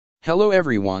Hello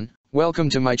everyone, welcome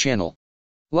to my channel.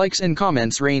 Likes and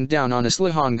comments rained down on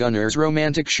Aslıhan Güner's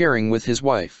romantic sharing with his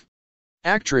wife.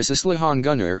 Actress Aslıhan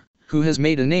Güner, who has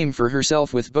made a name for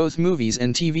herself with both movies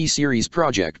and TV series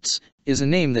projects, is a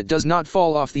name that does not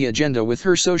fall off the agenda with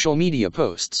her social media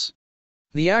posts.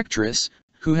 The actress,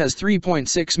 who has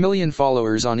 3.6 million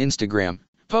followers on Instagram,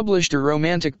 published a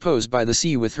romantic pose by the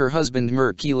sea with her husband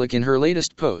Mert in her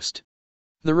latest post.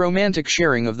 The romantic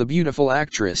sharing of the beautiful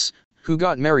actress, who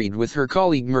got married with her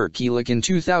colleague Mert in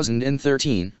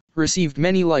 2013, received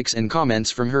many likes and comments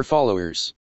from her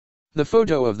followers. The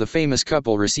photo of the famous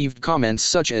couple received comments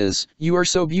such as, "You are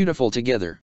so beautiful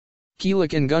together."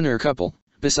 Kielik and Güner couple,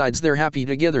 besides their happy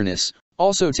togetherness,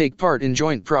 also take part in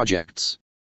joint projects.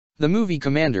 The movie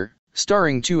Commander,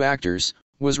 starring two actors,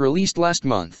 was released last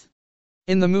month.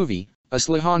 In the movie,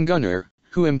 Aslıhan Güner,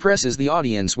 who impresses the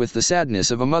audience with the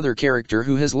sadness of a mother character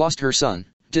who has lost her son,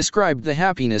 described the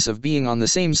happiness of being on the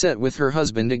same set with her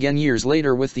husband again years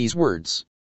later with these words.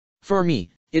 "For me,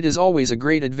 it is always a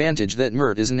great advantage that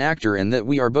Mert is an actor and that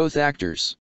we are both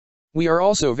actors. We are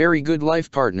also very good life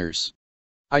partners.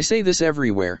 I say this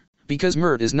everywhere, because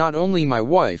Mert is not only my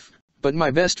wife, but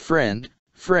my best friend,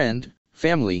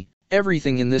 family,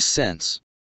 everything in this sense.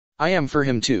 I am for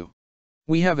him too.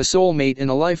 We have a soulmate and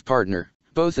a life partner,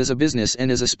 both as a business and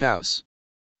as a spouse."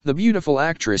 The beautiful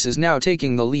actress is now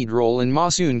taking the lead role in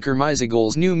Mahsun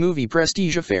Kırmızıgül's new movie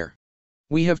Prestige Affair.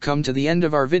 We have come to the end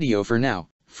of our video for now,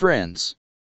 friends.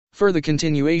 For the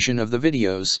continuation of the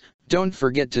videos, don't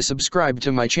forget to subscribe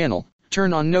to my channel,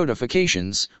 turn on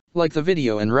notifications, like the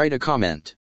video and write a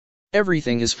comment.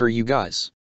 Everything is for you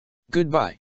guys.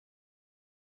 Goodbye.